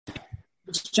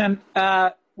Christian,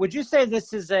 would you say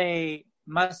this is a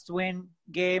must-win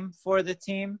game for the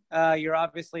team? You're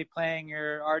obviously playing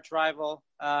your arch rival.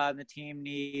 The team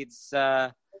needs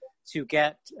to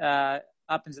get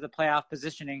up into the playoff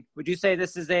positioning. Would you say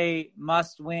this is a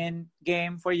must-win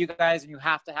game for you guys and you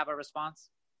have to have a response?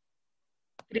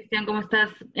 Cristian, ¿cómo estás?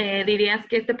 ¿Dirías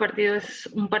que este partido es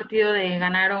un partido de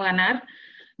ganar o ganar?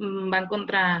 Van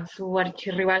contra su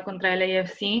archirrival, contra el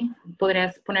AFC.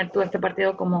 ¿Podrías poner tú este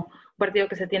partido como un partido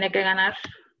que se tiene que ganar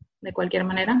de cualquier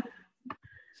manera?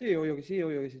 Sí, obvio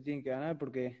que se tiene que ganar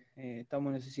porque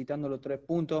estamos necesitando los 3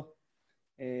 puntos.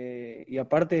 Y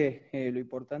aparte, lo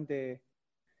importante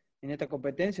en esta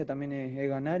competencia también es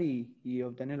ganar y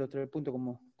obtener los 3 puntos,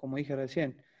 como dije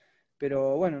recién.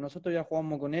 Pero bueno, nosotros ya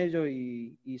jugamos con ellos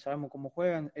y sabemos cómo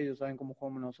juegan, ellos saben cómo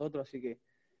jugamos nosotros, así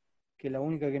que la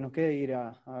única que nos queda es ir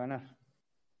a ganar.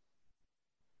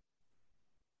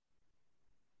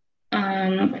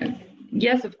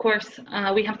 Yes, of course,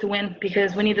 we have to win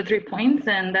because we need the 3 points,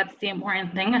 and that's the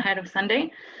important thing ahead of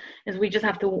Sunday, is we just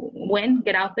have to win,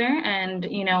 get out there, and,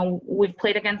 you know, we've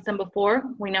played against them before.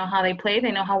 We know how they play.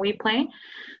 They know how we play.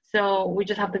 So we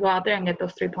just have to go out there and get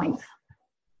those 3 points.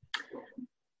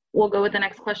 We'll go with the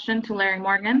next question to Larry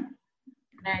Morgan.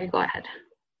 Larry, go ahead.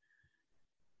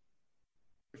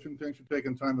 Thanks for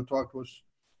taking time to talk to us.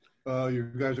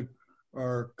 You guys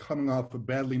are coming off a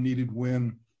badly needed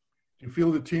win. Do you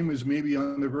feel the team is maybe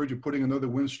on the verge of putting another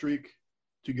win streak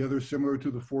together similar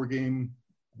to the 4-game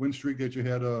win streak that you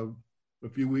had a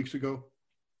few weeks ago?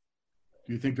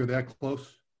 Do you think they're that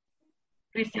close?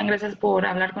 Cristian, gracias por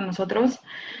hablar con nosotros.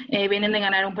 Vienen de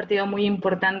ganar un partido muy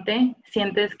importante.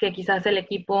 ¿Sientes que quizás el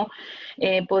equipo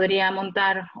podría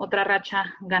montar otra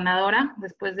racha ganadora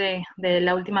después de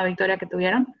la última victoria que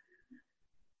tuvieron?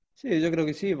 Sí, yo creo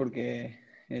que sí, porque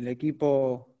el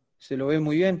equipo se lo ve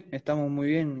muy bien, estamos muy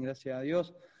bien, gracias a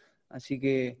Dios. Así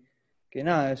que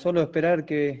nada, es solo esperar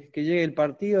que llegue el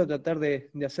partido, tratar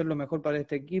de hacer lo mejor para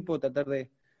este equipo, tratar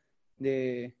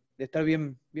de estar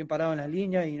bien parado en las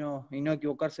líneas y no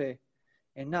equivocarse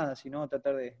en nada, sino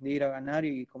tratar de ir a ganar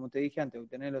y, como te dije antes,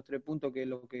 obtener los 3 puntos, que es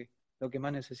lo que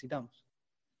más necesitamos.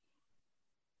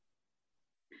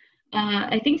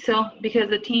 I think so, because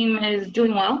the team is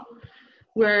doing well.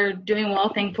 We're doing well,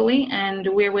 thankfully, and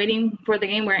we're waiting for the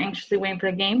game. We're anxiously waiting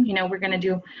for the game. You know, we're going to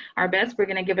do our best. We're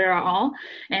going to give it our all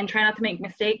and try not to make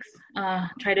mistakes,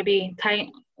 try to be tight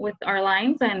with our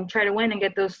lines and try to win and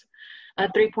get those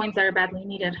 3 points that are badly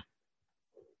needed.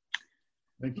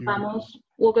 Thank you. Vamos.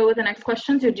 We'll go with the next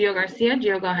question to Gio Garcia.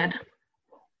 Gio, go ahead.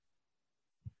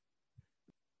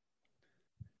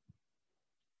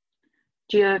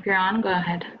 Gio, if you're on, go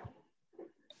ahead.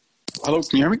 Hello,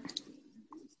 can you hear me?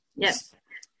 Yes.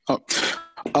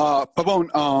 Pavón,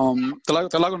 te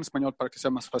lo hago en español para que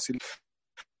sea más fácil.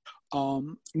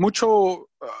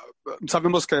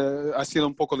 Sabemos que ha sido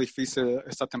un poco difícil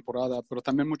esta temporada, pero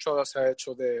también mucho se ha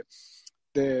hecho de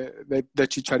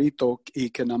Chicharito y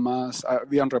que nada más,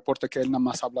 había un reporte que él nada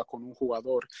más habla con un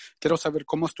jugador. Quiero saber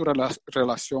cómo es tu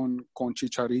relación con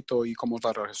Chicharito y cómo es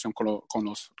la relación con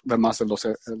los demás de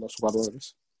los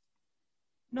jugadores.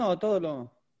 No, todos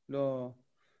los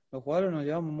jugadores nos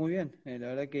llevamos muy bien. La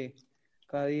verdad que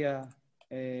cada día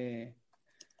que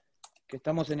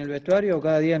estamos en el vestuario,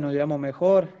 cada día nos llevamos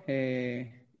mejor.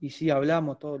 Y sí,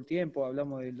 hablamos todo el tiempo,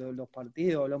 hablamos de los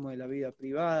partidos, hablamos de la vida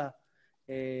privada,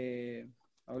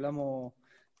 hablamos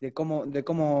de cómo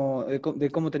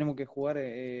tenemos que jugar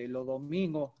los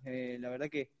domingos. La verdad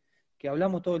que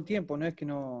hablamos todo el tiempo, no es que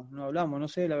no hablamos. No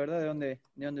sé la verdad de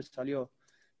dónde salió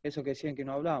eso que decían que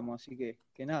no hablábamos, así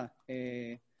que nada.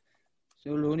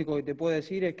 Yo lo único que te puedo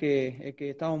decir es que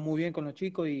estamos muy bien con los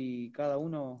chicos y cada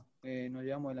uno nos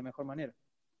llevamos de la mejor manera.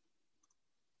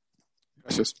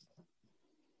 Gracias.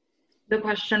 The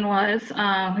question was,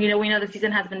 we know the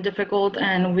season has been difficult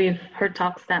and we've heard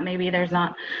talks that maybe there's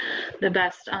not the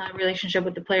best relationship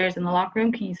with the players in the locker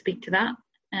room. Can you speak to that?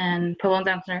 And Pavon's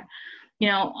answer,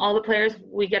 all the players,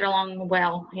 we get along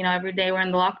well. Every day we're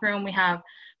in the locker room, we have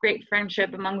great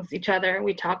friendship amongst each other.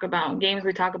 We talk about games,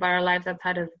 we talk about our lives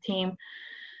outside of the team.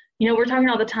 We're talking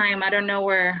all the time. I don't know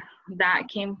where that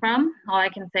came from. All I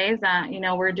can say is that,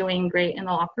 we're doing great in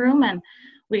the locker room and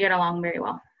we get along very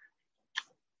well.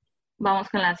 Vamos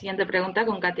con la siguiente pregunta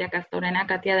con Katia Castorena.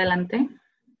 Katia, adelante.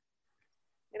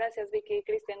 Gracias, Vicky.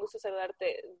 Cristian, gusto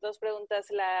saludarte. 2 preguntas.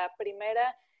 La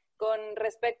primera, con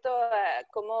respecto a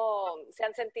cómo se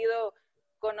han sentido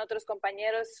con otros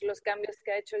compañeros los cambios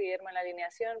que ha hecho Guillermo en la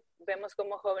alineación. Vemos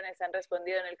cómo jóvenes han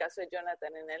respondido en el caso de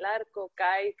Jonathan en el arco,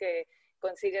 Kai, que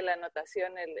consigue la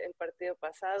anotación el partido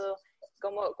pasado.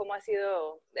 ¿Cómo ha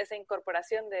sido esa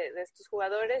incorporación de estos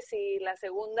jugadores? Y la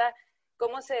segunda,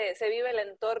 ¿Cómo se vive el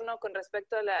entorno con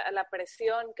respecto a la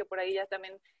presión, que por ahí ya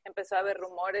también empezó a haber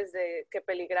rumores de que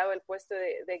peligraba el puesto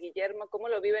de Guillermo? ¿Cómo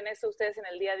lo viven eso ustedes en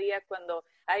el día a día cuando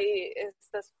hay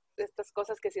estas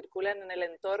cosas que circulan en el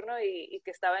entorno y que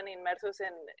estaban inmersos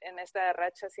en esta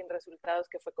racha sin resultados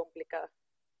que fue complicada?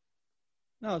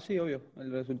 No, sí, obvio.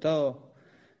 El resultado,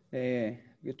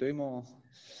 que estuvimos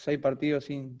 6 partidos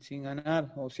sin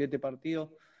ganar, o 7 partidos.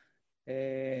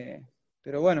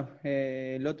 Pero bueno,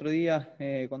 el otro día,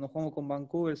 cuando jugamos con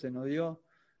Vancouver, se nos dio.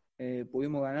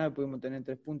 Pudimos ganar, pudimos tener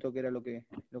 3 puntos, que era lo que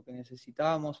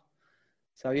necesitábamos.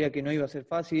 Sabía que no iba a ser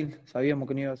fácil, sabíamos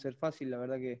que no iba a ser fácil, la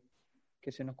verdad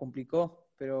que se nos complicó.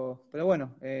 Pero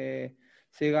bueno,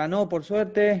 se ganó por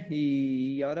suerte,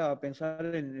 y ahora pensar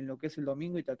en lo que es el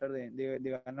domingo y tratar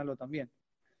de ganarlo también.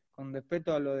 Con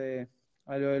respecto a lo de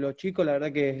los chicos, la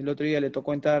verdad que el otro día le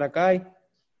tocó entrar a Kai,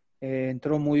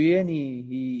 entró muy bien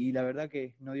y la verdad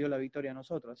que nos dio la victoria a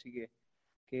nosotros, así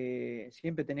que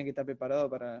siempre tenés que estar preparado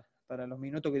para los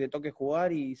minutos que te toque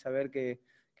jugar, y saber que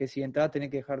si entras tenés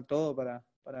que dejar todo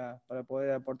para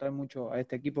poder aportar mucho a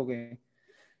este equipo que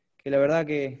la verdad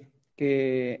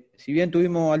que si bien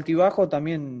tuvimos altibajo,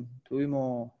 también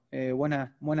tuvimos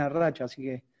buena racha,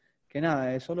 así que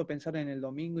nada, es solo pensar en el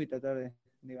domingo y tratar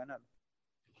de ganar.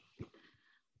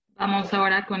 Vamos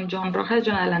ahora con John Rojas.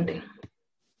 John, adelante.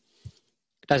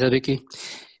 Gracias, Vicky.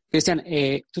 Cristian,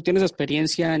 tú tienes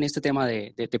experiencia en este tema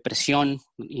de presión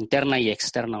interna y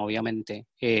externa, obviamente,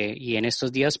 y en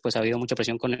estos días pues ha habido mucha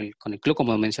presión con el club,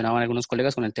 como mencionaban algunos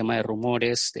colegas, con el tema de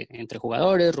rumores entre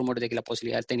jugadores, rumores de que la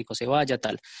posibilidad del técnico se vaya,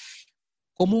 tal.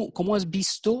 ¿Cómo has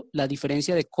visto la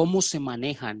diferencia de cómo se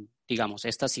manejan, digamos,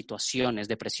 estas situaciones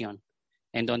de presión,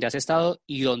 en donde has estado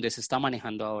y donde se está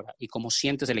manejando ahora, y cómo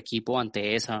sientes el equipo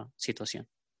ante esa situación?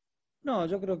 No,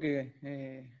 yo creo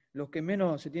que los que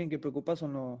menos se tienen que preocupar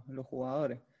son los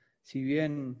jugadores. Si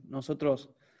bien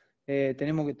nosotros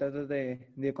tenemos que tratar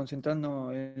de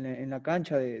concentrarnos en la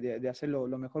cancha, de hacer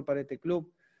lo mejor para este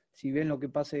club, si bien lo que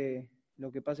pase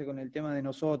con el tema de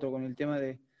nosotros, con el tema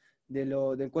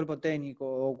del cuerpo técnico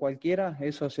o cualquiera,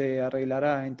 eso se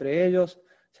arreglará entre ellos,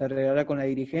 se arreglará con la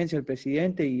dirigencia, el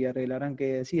presidente, y arreglarán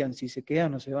que decidan si se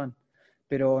quedan o se van.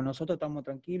 Pero nosotros estamos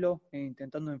tranquilos,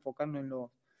 intentando enfocarnos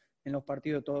en los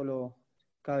partidos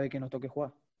cada vez que nos toque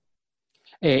jugar.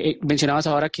 Mencionabas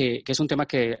ahora que es un tema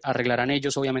que arreglarán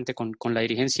ellos, obviamente, con la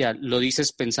dirigencia. ¿Lo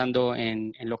dices pensando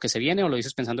en lo que se viene, o lo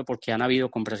dices pensando porque han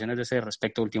habido conversaciones de ese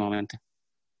respecto últimamente?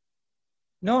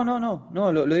 No,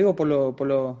 lo digo por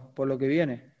lo que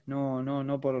viene,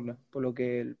 no por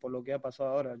lo que ha pasado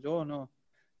ahora. Yo no,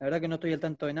 la verdad que no estoy al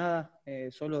tanto de nada,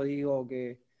 solo digo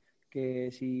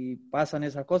que si pasan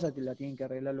esas cosas la tienen que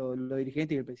arreglar los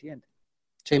dirigentes y el presidente.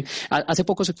 Sí, hace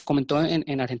poco se comentó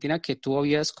en Argentina que tú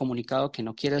habías comunicado que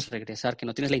no quieres regresar, que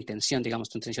no tienes la intención, digamos,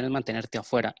 tu intención es mantenerte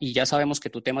afuera, y ya sabemos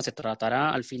que tu tema se tratará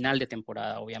al final de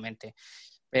temporada, obviamente,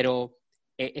 pero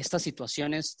 ¿estas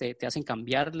situaciones te hacen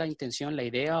cambiar la intención, la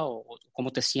idea, o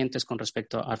cómo te sientes con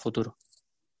respecto al futuro?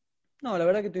 No, la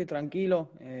verdad que estoy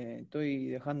tranquilo, estoy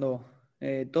dejando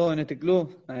todo en este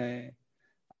club,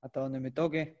 hasta donde me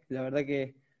toque. La verdad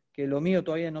que lo mío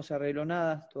todavía no se arregló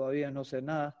nada, todavía no sé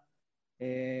nada.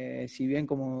 Si bien,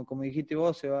 como dijiste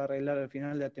vos, se va a arreglar al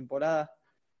final de la temporada,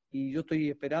 y yo estoy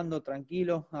esperando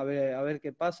tranquilo a ver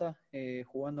qué pasa,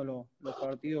 jugando los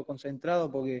partidos concentrados,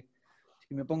 porque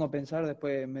si me pongo a pensar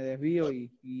después me desvío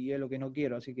y es lo que no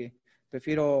quiero, así que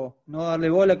prefiero no darle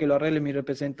bola, que lo arregle mi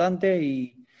representante,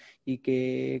 y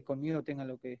que conmigo tenga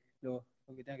lo que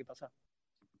tenga que pasar.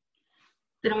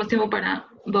 Tenemos tiempo para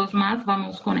 2 más.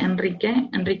 Vamos con Enrique.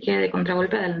 Enrique de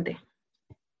Contragolpe, adelante.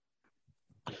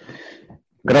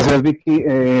 Gracias, Vicky.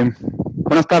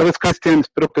 Buenas tardes, Cristian.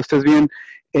 Espero que estés bien.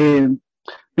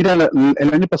 Mira,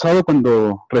 el año pasado,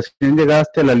 cuando recién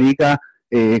llegaste a la liga,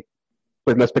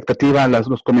 pues la expectativa,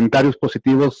 los comentarios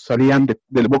positivos salían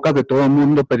de bocas de todo el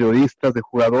mundo, periodistas, de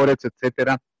jugadores,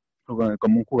 etcétera,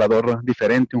 como un jugador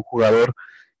diferente, un jugador,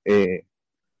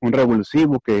 un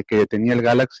revulsivo que tenía el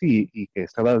Galaxy y que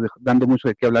estaba dando mucho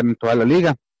de qué hablar en toda la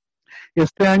liga.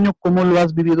 Este año, ¿cómo lo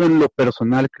has vivido en lo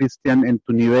personal, Cristian, en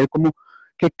tu nivel?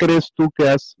 ¿Qué crees tú que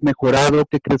has mejorado?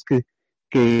 ¿Qué crees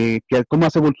que cómo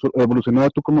has evolucionado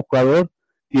tú como jugador?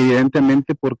 Y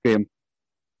evidentemente porque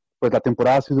pues la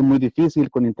temporada ha sido muy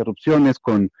difícil, con interrupciones,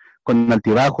 con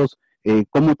altibajos.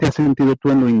 ¿Cómo te has sentido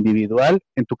tú en lo individual,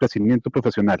 en tu crecimiento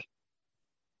profesional?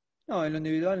 No, en lo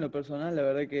individual, en lo personal, la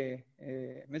verdad que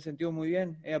me he sentido muy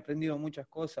bien, he aprendido muchas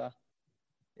cosas.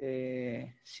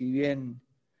 Si bien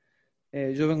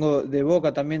yo vengo de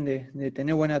Boca también de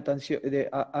tener buenas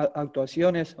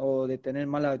actuaciones, o de tener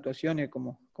malas actuaciones,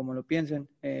 como lo piensen.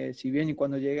 Si bien y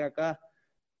cuando llegué acá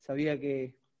sabía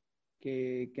que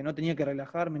que no tenía que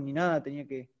relajarme ni nada, tenía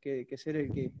que ser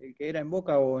el que era en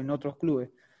Boca o en otros clubes.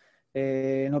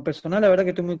 En lo personal, la verdad que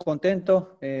estoy muy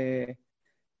contento,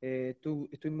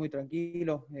 estoy muy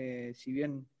tranquilo, si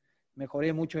bien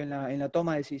mejoré mucho en la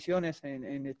toma de decisiones,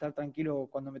 en estar tranquilo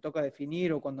cuando me toca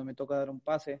definir o cuando me toca dar un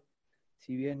pase,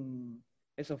 si bien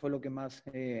eso fue lo que más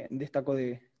destacó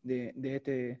de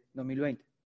este 2020.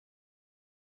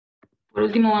 Por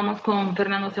último, vamos con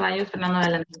Fernando Ceballos. Fernando,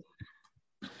 adelante.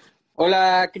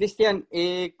 Hola, Cristian.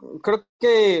 Creo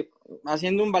que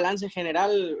haciendo un balance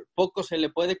general, poco se le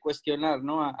puede cuestionar,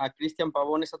 ¿no? A Cristian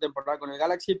Pavón esta temporada con el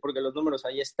Galaxy, porque los números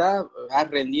ahí está, ha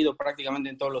rendido prácticamente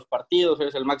en todos los partidos,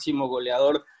 es el máximo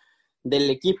goleador del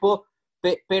equipo,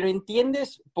 pero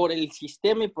entiendes por el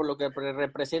sistema y por lo que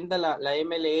representa la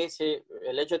MLS,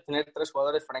 el hecho de tener 3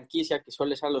 jugadores franquicia, que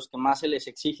suelen ser los que más se les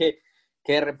exige,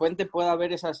 que de repente pueda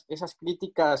haber esas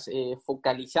críticas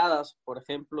focalizadas, por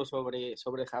ejemplo, sobre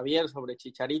Javier, sobre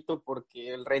Chicharito,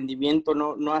 porque el rendimiento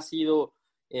no ha sido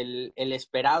el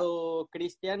esperado,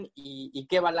 Cristian, y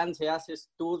qué balance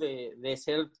haces tú de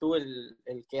ser tú el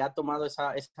que ha tomado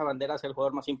esa bandera, ser el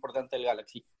jugador más importante del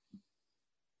Galaxy.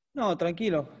 No,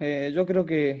 tranquilo. Yo creo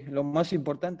que lo más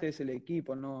importante es el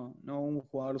equipo, no un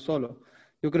jugador solo.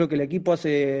 Yo creo que el equipo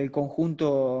hace el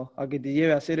conjunto a que te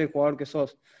lleve a ser el jugador que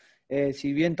sos.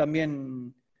 Si bien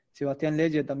también Sebastián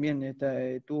Leyes también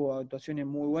tuvo actuaciones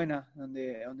muy buenas,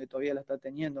 donde todavía la está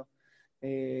teniendo.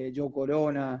 Joe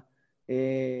Corona,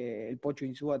 el Pocho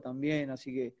Insúa también,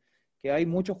 así que hay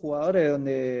muchos jugadores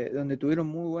donde tuvieron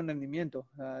muy buen rendimiento.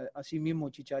 Así mismo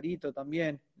Chicharito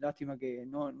también, lástima que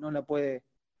no puede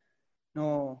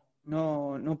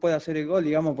hacer el gol,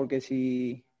 digamos, porque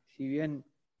si bien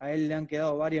a él le han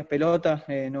quedado varias pelotas,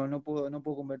 no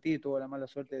pudo convertir, tuvo la mala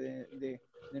suerte de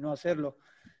no hacerlo,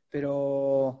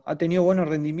 pero ha tenido buenos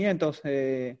rendimientos,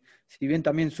 si bien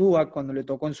también Suba cuando le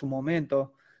tocó en su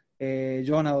momento,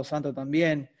 Jonah Dos Santos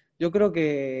también. Yo creo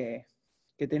que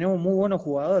tenemos muy buenos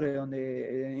jugadores,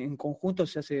 donde en conjunto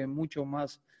se hace mucho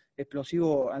más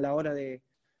explosivo a la hora de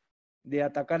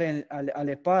atacar al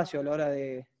espacio, a la hora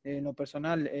en lo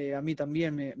personal, a mí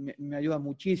también me ayuda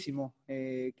muchísimo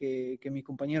que mis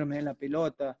compañeros me den la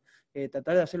pelota,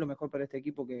 tratar de hacer lo mejor para este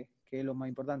equipo, que es lo más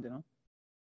importante, ¿no?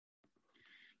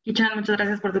 Kichan, muchas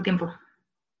gracias por tu tiempo.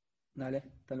 Dale,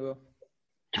 hasta luego.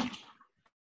 Chao.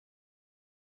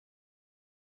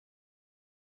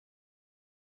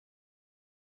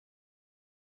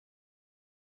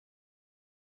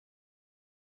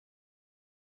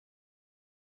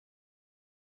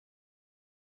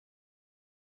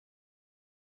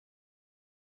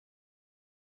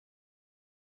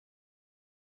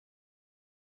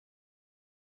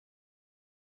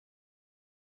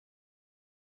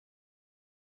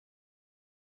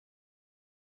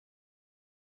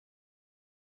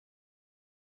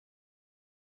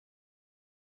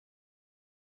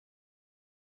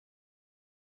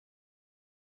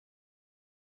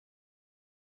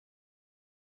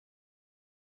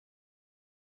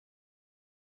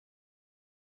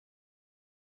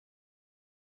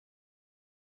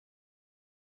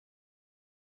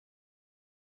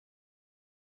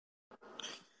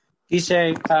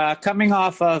 Ishay, coming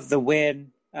off of the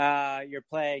win, you're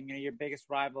playing your biggest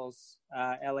rivals,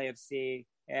 LAFC,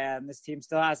 and this team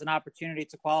still has an opportunity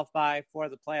to qualify for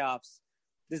the playoffs.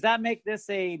 Does that make this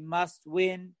a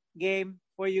must-win game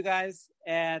for you guys?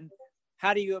 And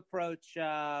how do you approach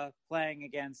playing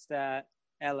against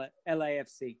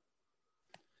LAFC?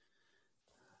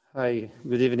 Hi,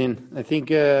 good evening. I think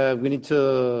we need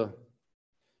to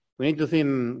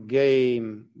think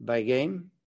game by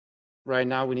game. Right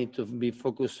now, we need to be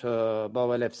focused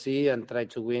about LFC and try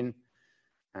to win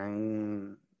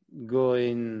and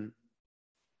getting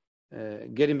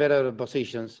better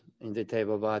positions in the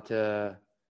table. But the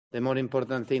more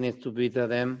important thing is to beat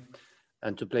them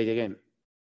and to play the game.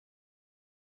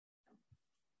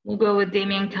 We'll go with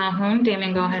Damien Calhoun.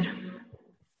 Damien, go ahead.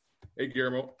 Hey,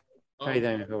 Guillermo. Hi,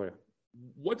 Damien. How are you?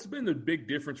 What's been the big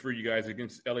difference for you guys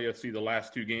against LAFC the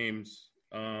last 2 games?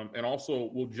 And also,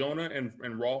 will Jonah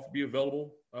and Rolf be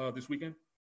available this weekend?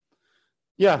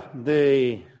 Yeah,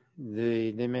 they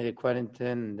made a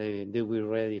quarantine. They will be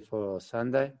ready for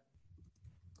Sunday.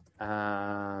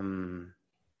 I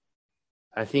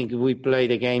think we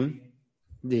played a game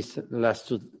these last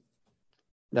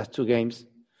two games.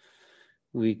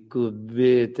 We could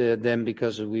beat them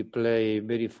because we play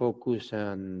very focused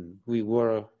and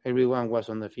everyone was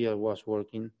on the field, was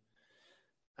working.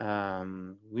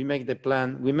 We made the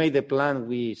plan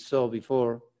we saw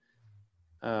before.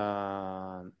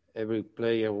 Every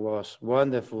player was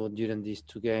wonderful during these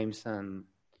 2 games, and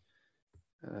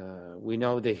we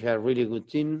know they have a really good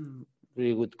team.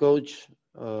 really good coach.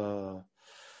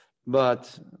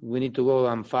 But we need to go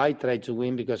and fight, try to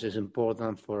win, because it's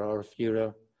important for our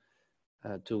future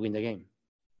to win the game.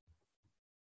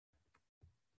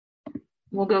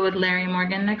 We'll go with Larry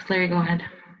Morgan next. Larry, go ahead.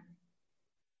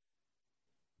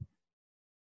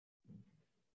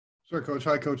 Sorry, Coach.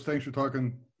 Hi, Coach. Thanks for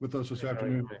talking with us this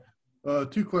afternoon.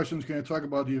 2 questions. Can you talk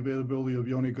about the availability of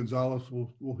Yony Gonzalez?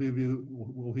 Will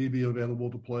he be available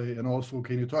to play? And also,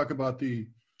 can you talk about the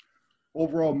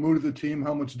overall mood of the team,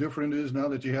 how much different it is now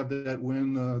that you have that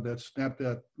win, that snapped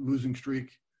that losing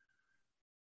streak?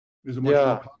 Is it much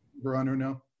more positive around there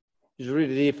now? It's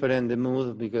really different, the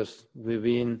mood, because we've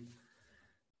been,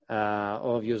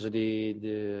 obviously,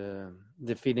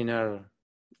 the feeling are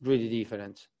really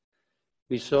different.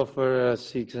 We suffer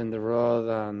 6 in the road,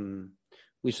 and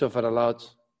we suffer a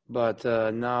lot, but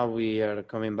now we are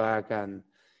coming back, and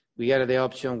we got the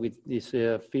option with these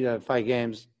 5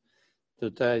 games to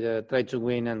try to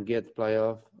win and get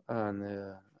playoff. And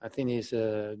I think it's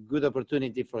a good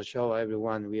opportunity for show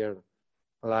everyone we are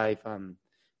alive and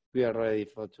we are ready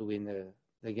to win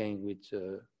the game with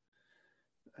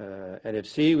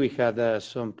LFC. We had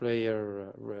some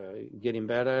player getting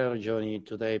better. Johnny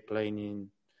today training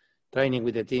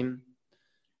with the team.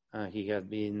 He had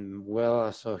been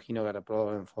well, so he not got a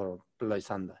problem for play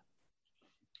Sunday.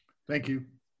 Thank you.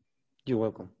 You're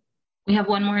welcome. We have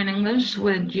one more in English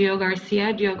with Gio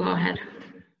Garcia. Gio, go ahead.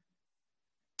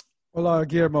 Hola,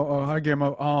 Guillermo. Hi,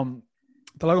 Guillermo.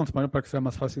 Te lo hago en español para que sea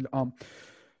más fácil.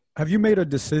 Have you made a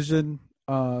decision?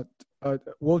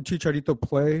 Will Chicharito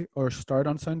play or start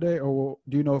on Sunday, or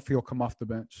do you know if he'll come off the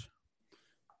bench?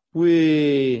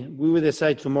 We will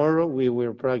decide tomorrow. We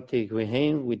will practice with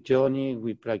him, with Johnny.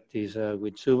 We practice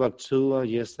with Subak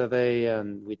yesterday,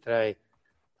 and we try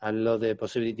a lot of the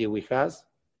possibility we have.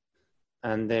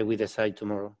 And then we decide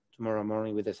tomorrow. Tomorrow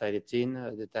morning we decide the team,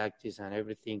 the tactics, and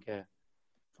everything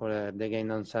for the game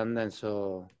on Sunday. And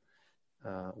so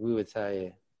we will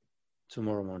decide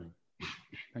tomorrow morning.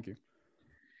 Thank you.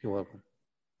 You're welcome.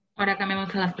 Ahora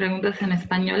cambiamos a las preguntas en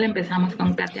español. Empezamos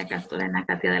con Katia Castorena.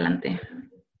 Katia, adelante.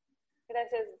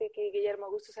 Gracias, Vicky. Guillermo,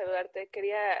 gusto saludarte.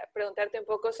 Quería preguntarte un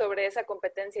poco sobre esa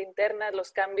competencia interna,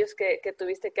 los cambios que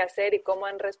tuviste que hacer y cómo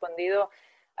han respondido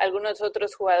algunos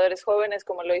otros jugadores jóvenes,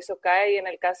 como lo hizo Kai. En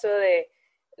el caso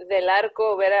del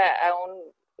arco, ver a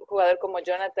un jugador como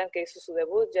Jonathan, que hizo su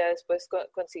debut, ya después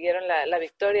consiguieron la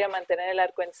victoria, mantener el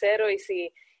arco en 0, y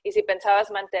si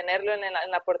pensabas mantenerlo en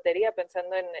la portería,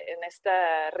 pensando en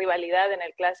esta rivalidad en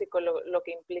el Clásico, lo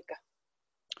que implica.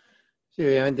 Sí,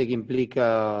 obviamente que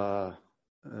implica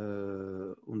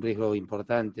un riesgo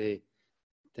importante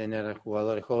tener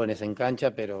jugadores jóvenes en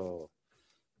cancha, pero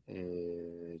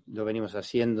lo venimos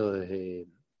haciendo desde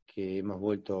que hemos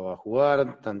vuelto a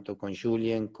jugar, tanto con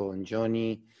Julien, con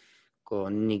Johnny,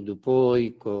 con Nick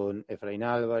Dupuy, con Efraín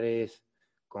Álvarez,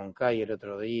 con Kai el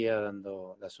otro día,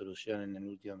 dando la solución en el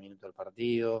último minuto del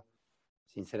partido.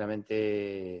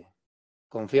 Sinceramente,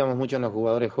 confiamos mucho en los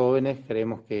jugadores jóvenes,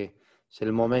 creemos que es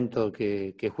el momento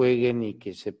que jueguen y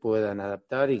que se puedan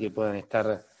adaptar y que puedan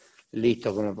estar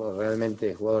listos como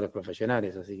realmente jugadores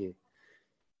profesionales. Así que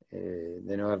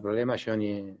de no haber problema,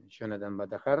 Jonathan va a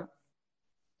atajar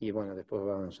y bueno, después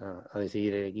vamos a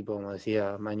decidir el equipo, como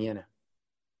decía, mañana.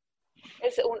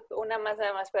 Es una más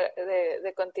nada más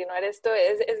de continuar esto.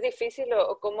 ¿Es difícil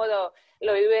o cómo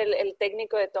lo vive el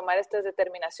técnico de tomar estas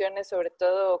determinaciones, sobre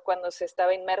todo cuando se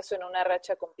estaba inmerso en una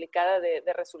racha complicada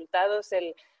de resultados,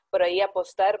 el por ahí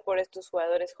apostar por estos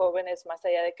jugadores jóvenes más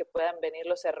allá de que puedan venir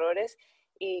los errores,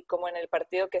 y como en el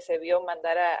partido que se vio,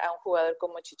 mandar a un jugador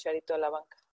como Chicharito a la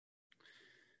banca?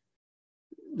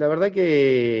 La verdad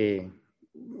que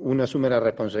uno asume la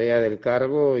responsabilidad del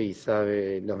cargo y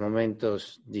sabe los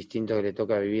momentos distintos que le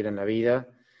toca vivir en la vida,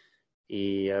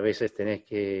 y a veces tenés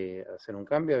que hacer un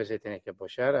cambio, a veces tenés que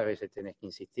apoyar, a veces tenés que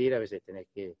insistir, a veces tenés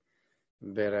que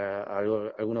ver a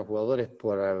algunos jugadores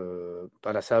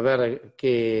para saber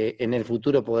que en el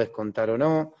futuro podés contar o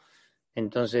no.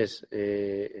 Entonces,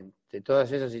 de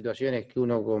todas esas situaciones que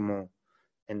uno como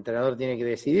entrenador tiene que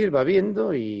decidir, va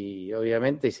viendo y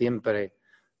obviamente siempre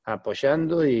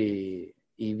apoyando y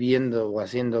viendo o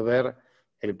haciendo ver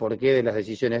el porqué de las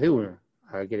decisiones de uno,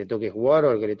 al que le toque jugar o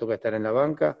al que le toca estar en la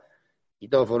banca, y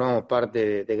todos formamos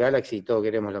parte de Galaxy y todos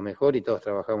queremos lo mejor y todos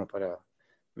trabajamos para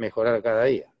mejorar cada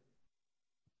día.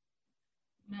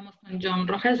 Vamos con John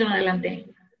Rojas, John, adelante.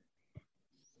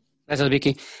 Gracias,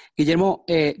 Vicky. Guillermo,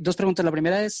 2 preguntas. La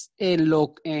primera es en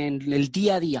el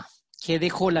día a día. ¿Qué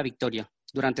dejó la victoria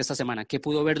durante esta semana? ¿Qué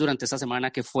pudo ver durante esta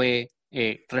semana que fue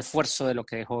refuerzo de lo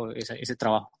que dejó ese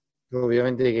trabajo?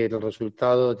 Obviamente que el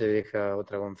resultado te deja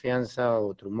otra confianza,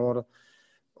 otro humor,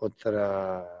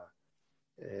 otra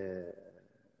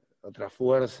otra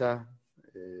fuerza,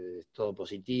 es todo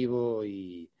positivo,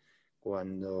 y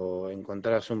cuando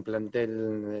encontrás un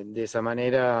plantel de esa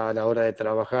manera, a la hora de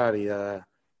trabajar y de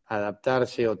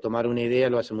adaptarse o tomar una idea,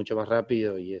 lo hace mucho más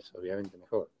rápido y es obviamente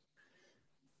mejor.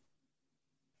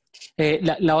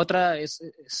 La otra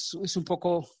es un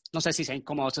poco, no sé si sea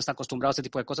incómodo, usted está acostumbrado a este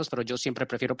tipo de cosas, pero yo siempre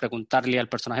prefiero preguntarle al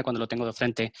personaje cuando lo tengo de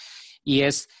frente. Y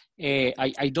es,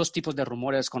 hay dos tipos de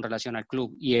rumores con relación al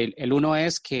club. Y el uno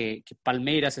es que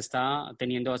Palmeiras está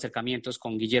teniendo acercamientos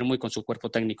con Guillermo y con su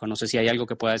cuerpo técnico. No sé si hay algo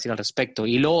que pueda decir al respecto.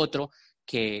 Y lo otro,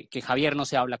 que Javier no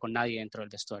se habla con nadie dentro del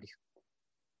vestuario.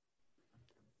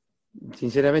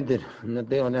 Sinceramente, no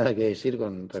tengo nada que decir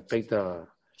con respecto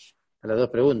a las dos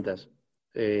preguntas.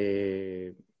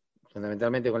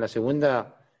 Fundamentalmente con la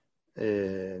segunda,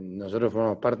 nosotros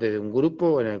formamos parte de un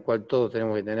grupo en el cual todos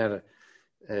tenemos que tener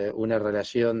una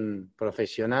relación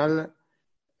profesional.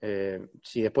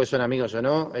 Si después son amigos o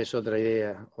no, es otra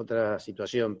idea, otra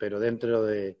situación, pero dentro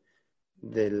del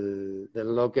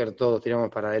locker todos tiramos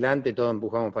para adelante, todos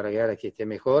empujamos para que Galaxy esté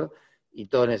mejor, y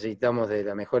todos necesitamos de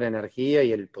la mejor energía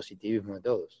y el positivismo de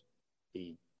todos.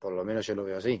 Y por lo menos yo lo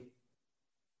veo así.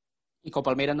 Y con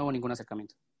Palmeiras no hubo ningún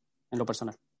acercamiento, en lo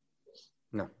personal.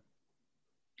 No.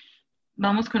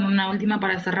 Vamos con una última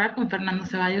para cerrar con Fernando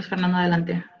Ceballos. Fernando,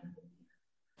 adelante.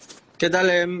 ¿Qué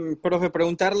tal, profe?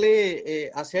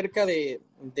 Preguntarle acerca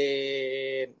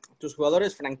de tus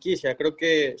jugadores franquicia. Creo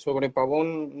que sobre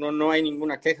Pavón no hay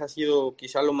ninguna queja, ha sido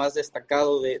quizá lo más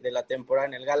destacado de la temporada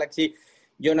en el Galaxy.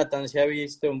 Jonathan se ha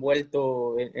visto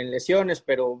envuelto en lesiones,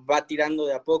 pero va tirando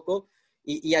de a poco.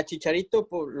 Y a Chicharito,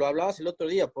 lo hablabas el otro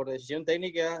día, por decisión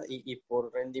técnica y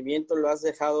por rendimiento lo has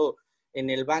dejado en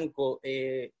el banco.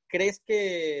 ¿Crees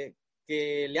que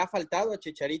le ha faltado a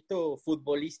Chicharito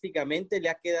futbolísticamente? ¿Le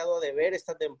ha quedado a deber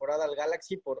esta temporada al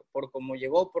Galaxy por cómo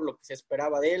llegó, por lo que se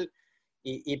esperaba de él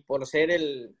y por ser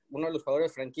uno de los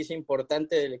jugadores de franquicia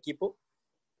importante del equipo?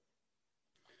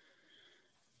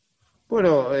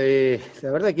 Bueno,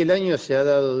 la verdad que el año se ha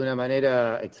dado de una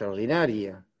manera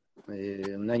extraordinaria,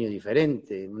 un año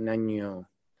diferente, un año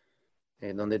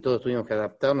donde todos tuvimos que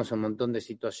adaptarnos a un montón de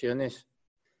situaciones,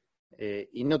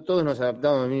 y no todos nos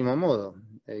adaptamos del mismo modo.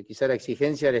 Quizá la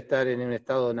exigencia al estar en un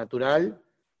estado natural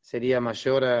sería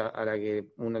mayor a la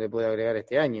que uno le puede agregar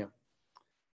este año.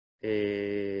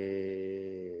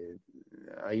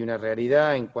 Hay una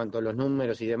realidad en cuanto a los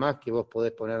números y demás que vos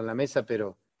podés poner en la mesa,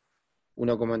 pero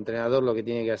uno como entrenador lo que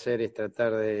tiene que hacer es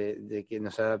tratar de que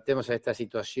nos adaptemos a esta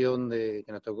situación que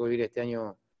nos tocó vivir este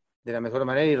año de la mejor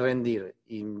manera y rendir.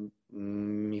 Y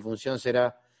mi función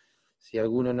será, si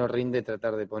alguno no rinde,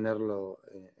 tratar de ponerlo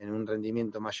en un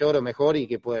rendimiento mayor o mejor y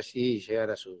que pueda así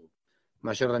llegar a su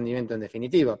mayor rendimiento en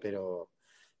definitiva.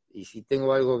 Y si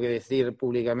tengo algo que decir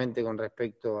públicamente con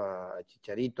respecto a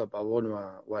Chicharito, a Pavón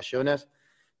o a Jonas,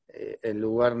 el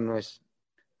lugar no es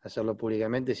hacerlo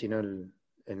públicamente, sino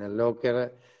en el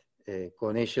locker,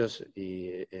 con ellos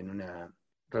y en una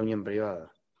reunión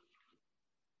privada.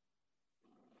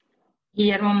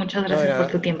 Guillermo, muchas gracias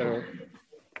por tu tiempo.